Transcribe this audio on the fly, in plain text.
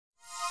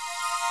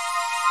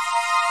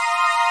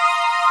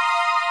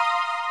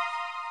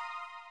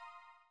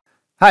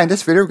Hi, in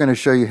this video we're going to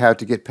show you how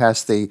to get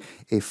past a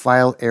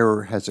file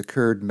error has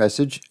occurred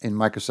message in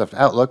Microsoft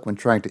Outlook when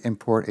trying to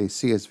import a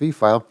CSV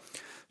file.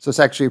 So it's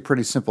actually a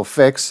pretty simple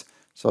fix.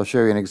 So I'll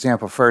show you an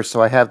example first.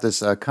 So I have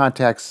this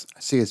contacts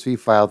CSV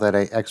file that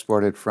I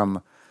exported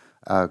from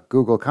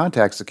Google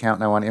Contacts account,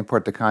 and I want to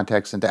import the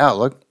contacts into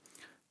Outlook.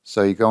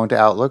 So you go into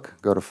Outlook,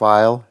 go to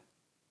File,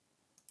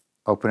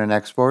 Open and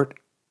Export,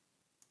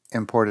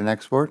 Import and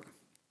Export.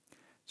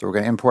 So we're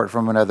going to import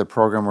from another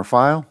program or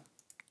file.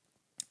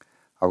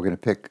 We're going to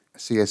pick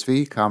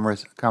CSV,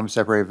 comma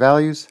separated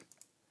values.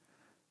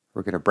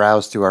 We're going to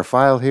browse to our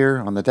file here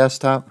on the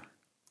desktop.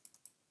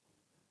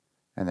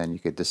 And then you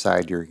could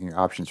decide your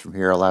options from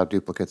here, allow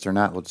duplicates or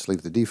not. We'll just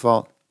leave the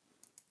default.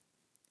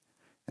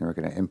 And we're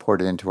going to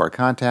import it into our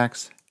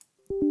contacts.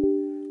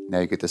 Now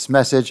you get this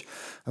message.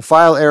 A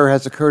file error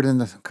has occurred in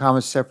the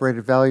comma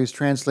separated values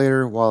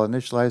translator while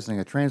initializing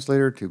a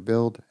translator to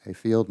build a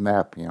field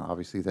map.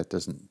 Obviously that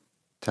doesn't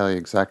tell you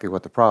exactly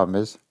what the problem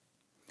is.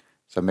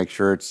 So make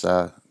sure it's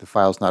the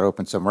file's not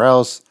open somewhere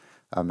else.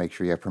 Make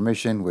sure you have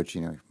permission, which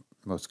in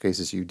most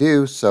cases you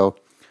do. So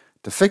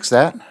to fix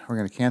that, we're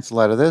going to cancel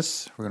out of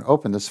this. We're going to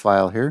open this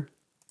file here.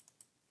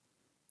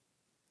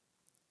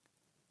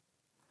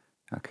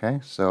 Okay,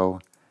 so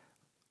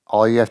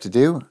all you have to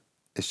do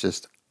is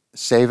just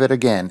save it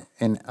again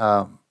in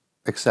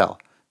Excel.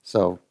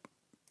 So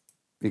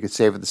you could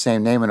save it the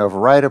same name and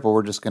overwrite it, but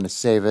we're just going to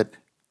save it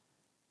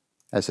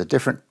as a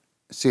different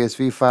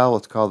CSV file.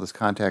 Let's call this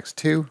contacts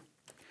 2.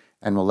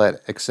 And we'll let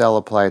Excel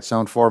apply its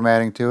own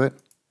formatting to it.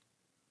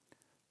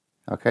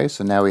 Okay,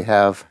 so now we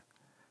have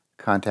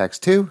contacts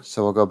 2,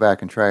 so we'll go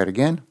back and try it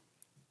again.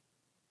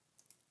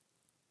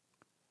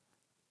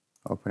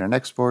 Open and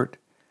export,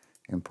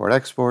 import,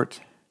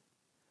 export.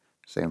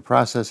 Same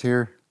process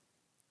here.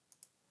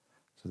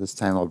 So this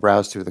time we'll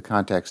browse through the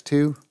contacts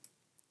 2.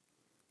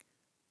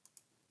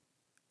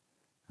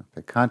 I'll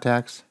pick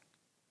contacts,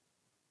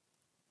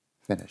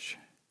 finish.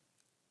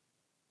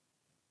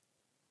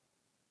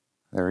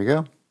 There we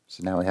go.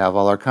 So now we have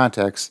all our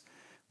contacts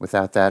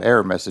without that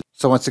error message.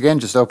 So once again,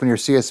 just open your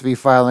CSV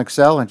file in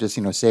Excel and just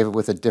save it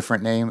with a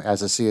different name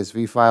as a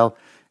CSV file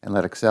and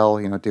let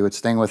Excel do its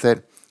thing with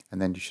it, and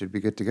then you should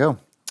be good to go.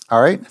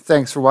 All right,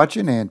 thanks for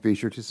watching and be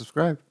sure to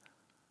subscribe.